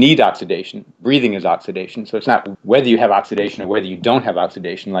thing. And we need oxidation. Breathing is oxidation. So it's not whether you have oxidation or whether you don't have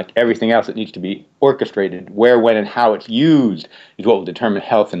oxidation. Like everything else, it needs to be orchestrated. Where, when, and how it's used is what will determine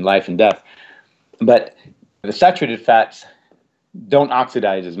health and life and death. But the saturated fats don't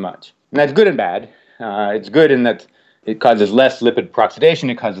oxidize as much. And that's good and bad. It's good in that it causes less lipid peroxidation.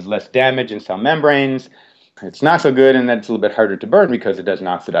 It causes less damage in cell membranes. It's not so good in that it's a little bit harder to burn because it doesn't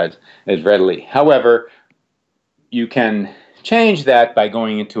oxidize as readily. However, you can change that by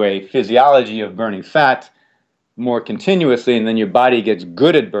going into a physiology of burning fat more continuously, and then your body gets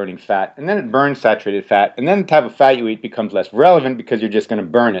good at burning fat, and then it burns saturated fat, and then the type of fat you eat becomes less relevant because you're just going to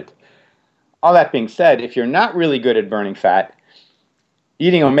burn it. All that being said, if you're not really good at burning fat,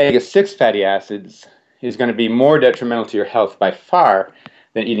 eating omega-6 fatty acids is going to be more detrimental to your health by far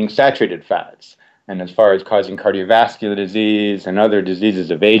than eating saturated fats. And as far as causing cardiovascular disease and other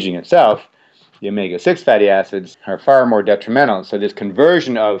diseases of aging itself, the omega-6 fatty acids are far more detrimental. So this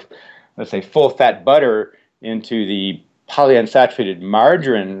conversion of, let's say, full-fat butter into the polyunsaturated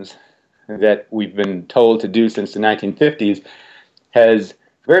margarines that we've been told to do since the 1950s has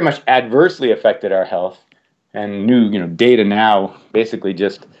very much adversely affected our health. And new data now, basically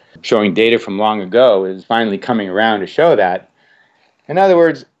just showing data from long ago, is finally coming around to show that. In other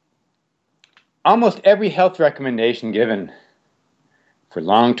words, almost every health recommendation given for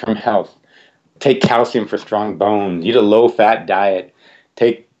long-term health, take calcium for strong bones, eat a low-fat diet,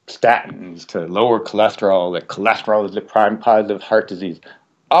 take statins to lower cholesterol, that cholesterol is the prime cause of heart disease.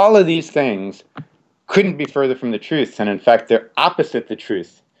 All of these things couldn't be further from the truth, and in fact, they're opposite the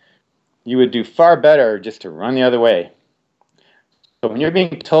truth. You would do far better just to run the other way. So when you're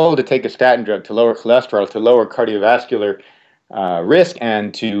being told to take a statin drug to lower cholesterol, to lower cardiovascular risk,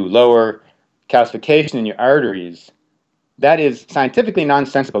 and to lower calcification in your arteries, that is scientifically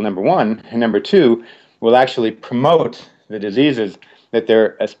nonsensical, number one, and number two, will actually promote the diseases that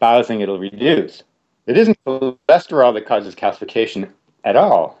they're espousing it'll reduce. It isn't cholesterol that causes calcification at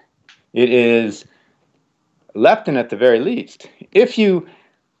all. It is leptin at the very least. If you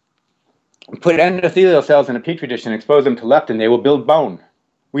put endothelial cells in a petri dish and expose them to leptin, they will build bone.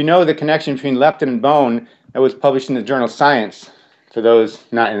 We know the connection between leptin and bone that was published in the journal Science. For those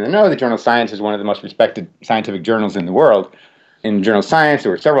not in the know, the journal Science is one of the most respected scientific journals in the world. In journal Science,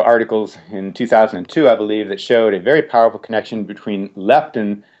 there were several articles in 2002, I believe, that showed a very powerful connection between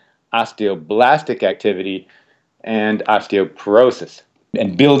leptin, osteoblastic activity, and osteoporosis,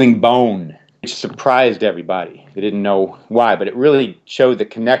 and building bone, which surprised everybody. They didn't know why, but it really showed the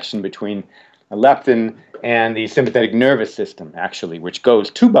connection between leptin and the sympathetic nervous system, actually, which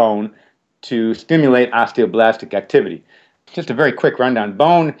goes to bone to stimulate osteoblastic activity. Just a very quick rundown.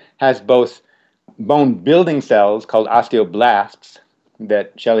 Bone has both bone-building cells called osteoblasts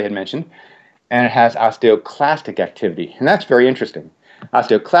that Shelley had mentioned, and it has osteoclastic activity, and that's very interesting.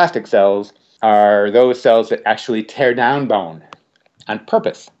 Osteoclastic cells are those cells that actually tear down bone on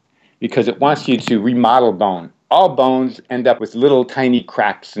purpose. because it wants you to remodel bone. All bones end up with little tiny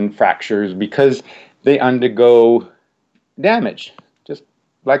cracks and fractures because they undergo damage, just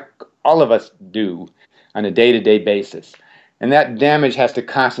like all of us do on a day-to-day basis. And that damage has to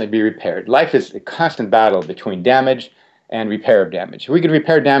constantly be repaired. Life is a constant battle between damage and repair of damage. If we could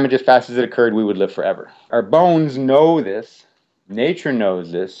repair damage as fast as it occurred, we would live forever. Our bones know this. Nature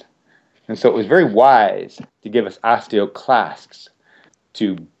knows this. And so it was very wise to give us osteoclasts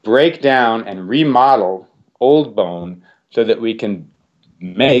to break down and remodel old bone so that we can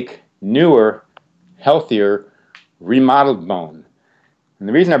make newer, healthier, remodeled bone. And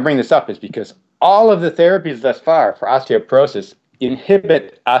the reason I bring this up is because all of the therapies thus far for osteoporosis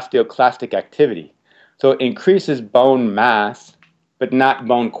inhibit osteoclastic activity. So it increases bone mass, but not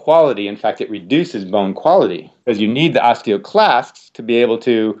bone quality. In fact, it reduces bone quality because you need the osteoclasts to be able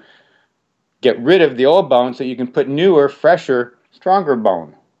to get rid of the old bone so you can put newer, fresher, stronger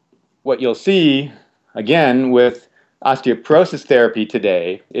bone. What you'll see, again, with osteoporosis therapy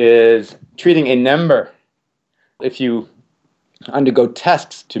today is treating a number. If you undergo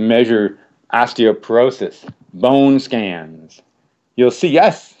tests to measure osteoporosis, bone scans, you'll see,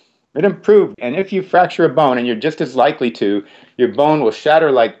 yes, it improved. And if you fracture a bone, and you're just as likely to, your bone will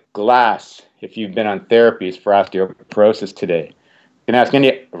shatter like glass if you've been on therapies for osteoporosis today. You can ask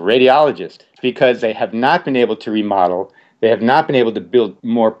any radiologist, because they have not been able to remodel, they have not been able to build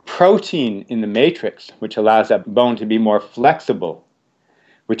more protein in the matrix, which allows that bone to be more flexible,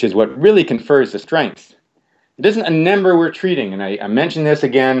 which is what really confers the strength. It isn't a number we're treating, and I mention this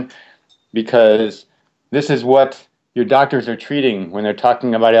again because this is what your doctors are treating when they're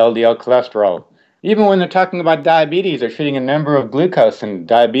talking about LDL cholesterol. Even when they're talking about diabetes, they're treating a number of glucose, and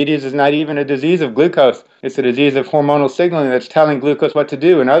diabetes is not even a disease of glucose. It's a disease of hormonal signaling that's telling glucose what to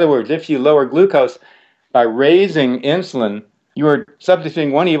do. In other words, if you lower glucose by raising insulin, you are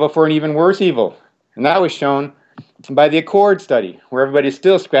substituting one evil for an even worse evil. And that was shown by the Accord study, where everybody's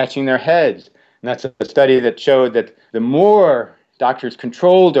still scratching their heads. And that's a study that showed that the more doctors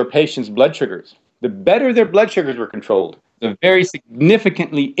controlled their patients' blood sugars, the better their blood sugars were controlled, the very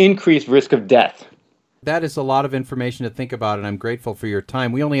significantly increased risk of death. That is a lot of information to think about, and I'm grateful for your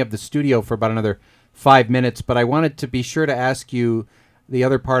time. We only have the studio for about another 5 minutes, but I wanted to be sure to ask you the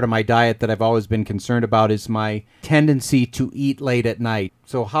other part of my diet that I've always been concerned about is my tendency to eat late at night.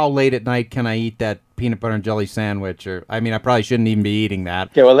 So how late at night can I eat that peanut butter and jelly sandwich? Or I probably shouldn't even be eating that.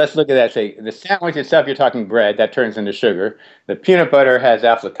 Okay, well, let's look at that. Say, the sandwich itself, you're talking bread, that turns into sugar. The peanut butter has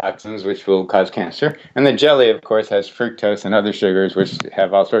aflatoxins, which will cause cancer. And the jelly, of course, has fructose and other sugars, which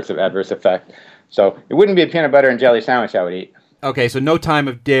have all sorts of adverse effects. So it wouldn't be a peanut butter and jelly sandwich I would eat. Okay, so no time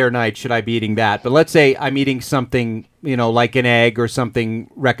of day or night should I be eating that. But let's say I'm eating something, like an egg or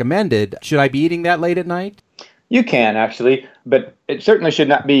something recommended. Should I be eating that late at night? You can, actually, but it certainly should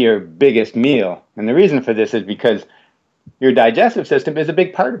not be your biggest meal. And the reason for this is because your digestive system is a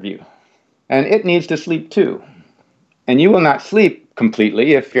big part of you, and it needs to sleep too. And you will not sleep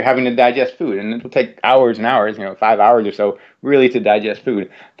completely if you're having to digest food, and it will take hours and hours, 5 hours or so, really to digest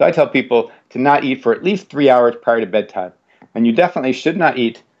food. So I tell people to not eat for at least 3 hours prior to bedtime. And you definitely should not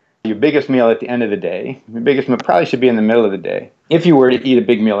eat your biggest meal at the end of the day. Your biggest meal probably should be in the middle of the day, if you were to eat a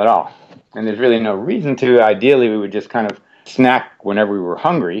big meal at all. And there's really no reason to. Ideally, we would just kind of snack whenever we were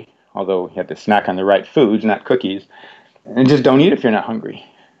hungry, although you have to snack on the right foods, not cookies. And just don't eat if you're not hungry.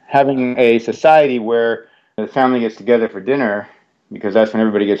 Having a society where the family gets together for dinner, because that's when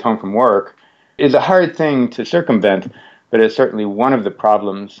everybody gets home from work, is a hard thing to circumvent, but it's certainly one of the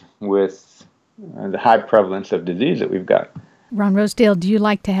problems with the high prevalence of disease that we've got. Ron Rosedale, do you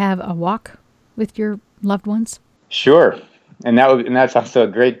like to have a walk with your loved ones? Sure. And that's also a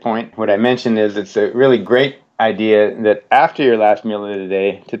great point. What I mentioned is it's a really great idea that after your last meal of the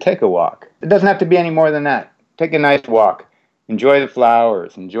day to take a walk. It doesn't have to be any more than that. Take a nice walk. Enjoy the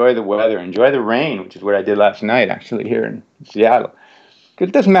flowers. Enjoy the weather. Enjoy the rain, which is what I did last night, actually, here in Seattle. Because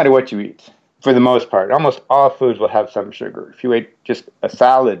it doesn't matter what you eat, for the most part. Almost all foods will have some sugar. If you ate just a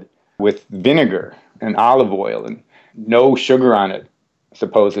salad with vinegar and olive oil and no sugar on it,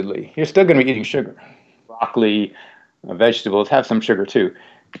 supposedly, you're still going to be eating sugar. Broccoli, vegetables have some sugar too.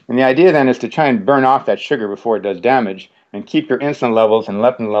 And the idea then is to try and burn off that sugar before it does damage and keep your insulin levels and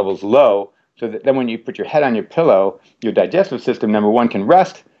leptin levels low so that then when you put your head on your pillow, your digestive system, number one, can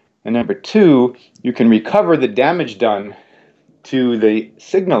rest, and number two, you can recover the damage done to the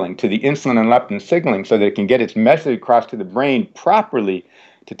signaling, to the insulin and leptin signaling so that it can get its message across to the brain properly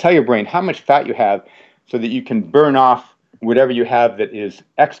to tell your brain how much fat you have so that you can burn off whatever you have that is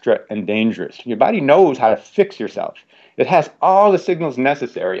extra and dangerous. Your body knows how to fix yourself. It has all the signals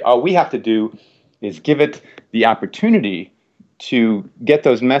necessary. All we have to do is give it the opportunity to get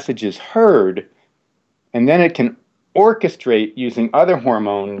those messages heard, and then it can orchestrate using other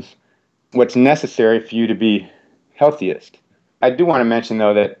hormones what's necessary for you to be healthiest. I do want to mention,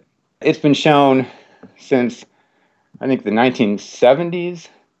 though, that it's been shown since, I think, the 1970s,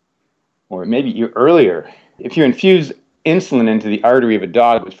 or maybe earlier. If you infuse insulin into the artery of a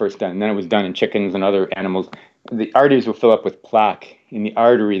dog, it was first done, and then it was done in chickens and other animals, the arteries will fill up with plaque in the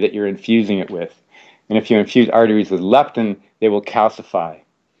artery that you're infusing it with. And if you infuse arteries with leptin, they will calcify.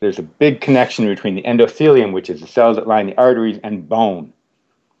 There's a big connection between the endothelium, which is the cells that line the arteries, and bone.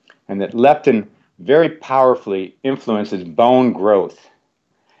 And that leptin very powerfully influences bone growth.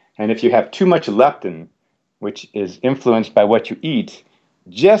 And if you have too much leptin, which is influenced by what you eat,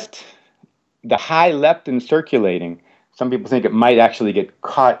 just the high leptin circulating, some people think it might actually get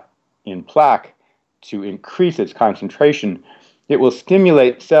caught in plaque to increase its concentration. It will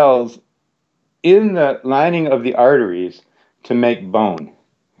stimulate cells in the lining of the arteries to make bone.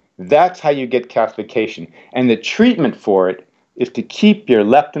 That's how you get calcification. And the treatment for it is to keep your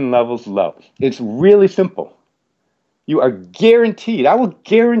leptin levels low. It's really simple. You are guaranteed, I will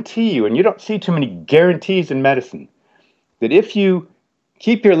guarantee you, and you don't see too many guarantees in medicine, that if you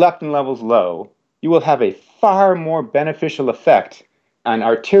keep your leptin levels low, you will have a far more beneficial effect on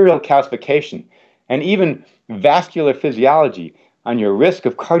arterial calcification and even vascular physiology, on your risk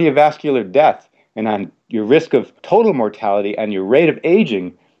of cardiovascular death and on your risk of total mortality and your rate of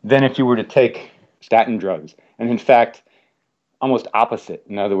aging than if you were to take statin drugs. And in fact, almost opposite.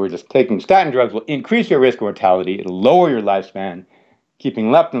 In other words, just taking statin drugs will increase your risk of mortality, it'll lower your lifespan.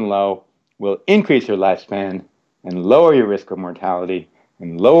 Keeping leptin low will increase your lifespan and lower your risk of mortality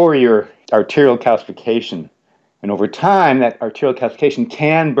and lower your arterial calcification. And over time, that arterial calcification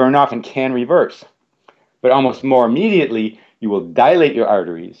can burn off and can reverse. But almost more immediately, you will dilate your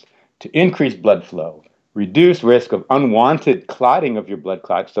arteries to increase blood flow, reduce risk of unwanted clotting of your blood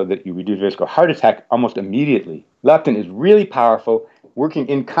clots so that you reduce risk of heart attack almost immediately. Leptin is really powerful, working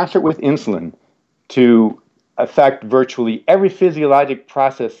in concert with insulin to affect virtually every physiologic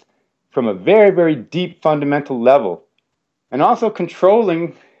process from a very, very deep fundamental level, and also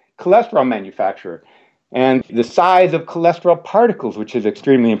controlling cholesterol manufacture and the size of cholesterol particles, which is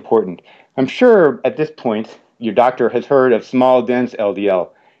extremely important. I'm sure at this point your doctor has heard of small dense LDL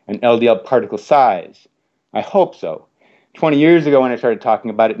and LDL particle size. I hope so. 20 years ago when I started talking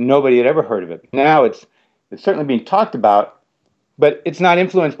about it, nobody had ever heard of it. Now it's certainly being talked about, but it's not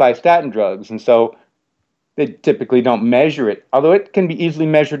influenced by statin drugs, and so they typically don't measure it, although it can be easily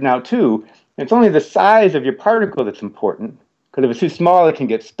measured now too. It's only the size of your particle that's important, because if it's too small, it can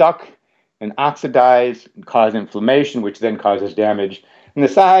get stuck and oxidize and cause inflammation, which then causes damage. And the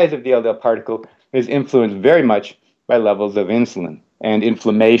size of the LDL particle is influenced very much by levels of insulin and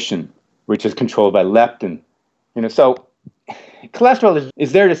inflammation, which is controlled by leptin. So cholesterol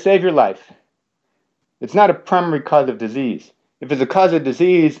is there to save your life. It's not a primary cause of disease. If it's a cause of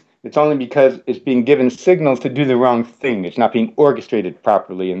disease, it's only because it's being given signals to do the wrong thing. It's not being orchestrated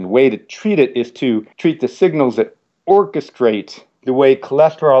properly. And the way to treat it is to treat the signals that orchestrate the way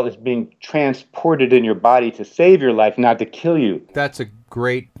cholesterol is being transported in your body to save your life, not to kill you. That's a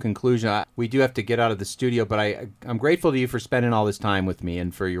great conclusion. We do have to get out of the studio, but I'm grateful to you for spending all this time with me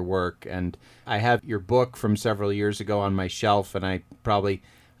and for your work. And I have your book from several years ago on my shelf, and I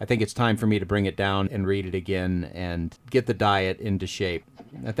think it's time for me to bring it down and read it again and get the diet into shape.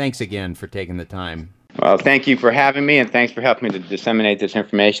 Thanks again for taking the time. Well, thank you for having me, and thanks for helping me to disseminate this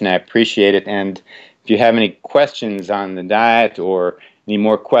information. I appreciate it. And if you have any questions on the diet or any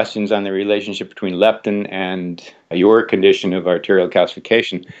more questions on the relationship between leptin and your condition of arterial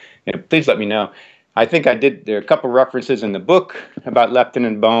calcification, please let me know. I think there are a couple references in the book about leptin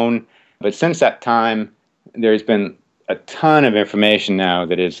and bone, but since that time, there's been a ton of information now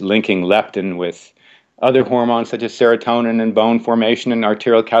that is linking leptin with other hormones such as serotonin and bone formation and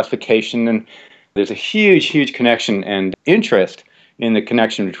arterial calcification. And there's a huge, huge connection and interest in the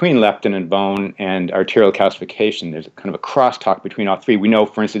connection between leptin and bone and arterial calcification. There's kind of a crosstalk between all three. We know,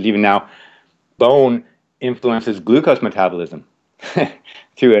 for instance, even now, bone influences glucose metabolism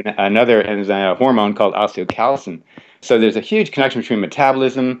through another enzyme, a hormone called osteocalcin. So there's a huge connection between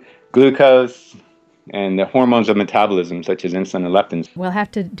metabolism, glucose, and the hormones of metabolism, such as insulin and leptin. We'll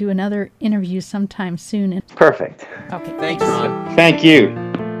have to do another interview sometime soon. Perfect. Okay. Thanks, Ron. Thank you.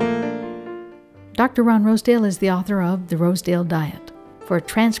 Dr. Ron Rosedale is the author of The Rosedale Diet. For a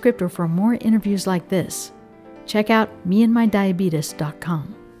transcript or for more interviews like this, check out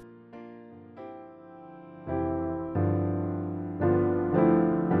meandmydiabetes.com.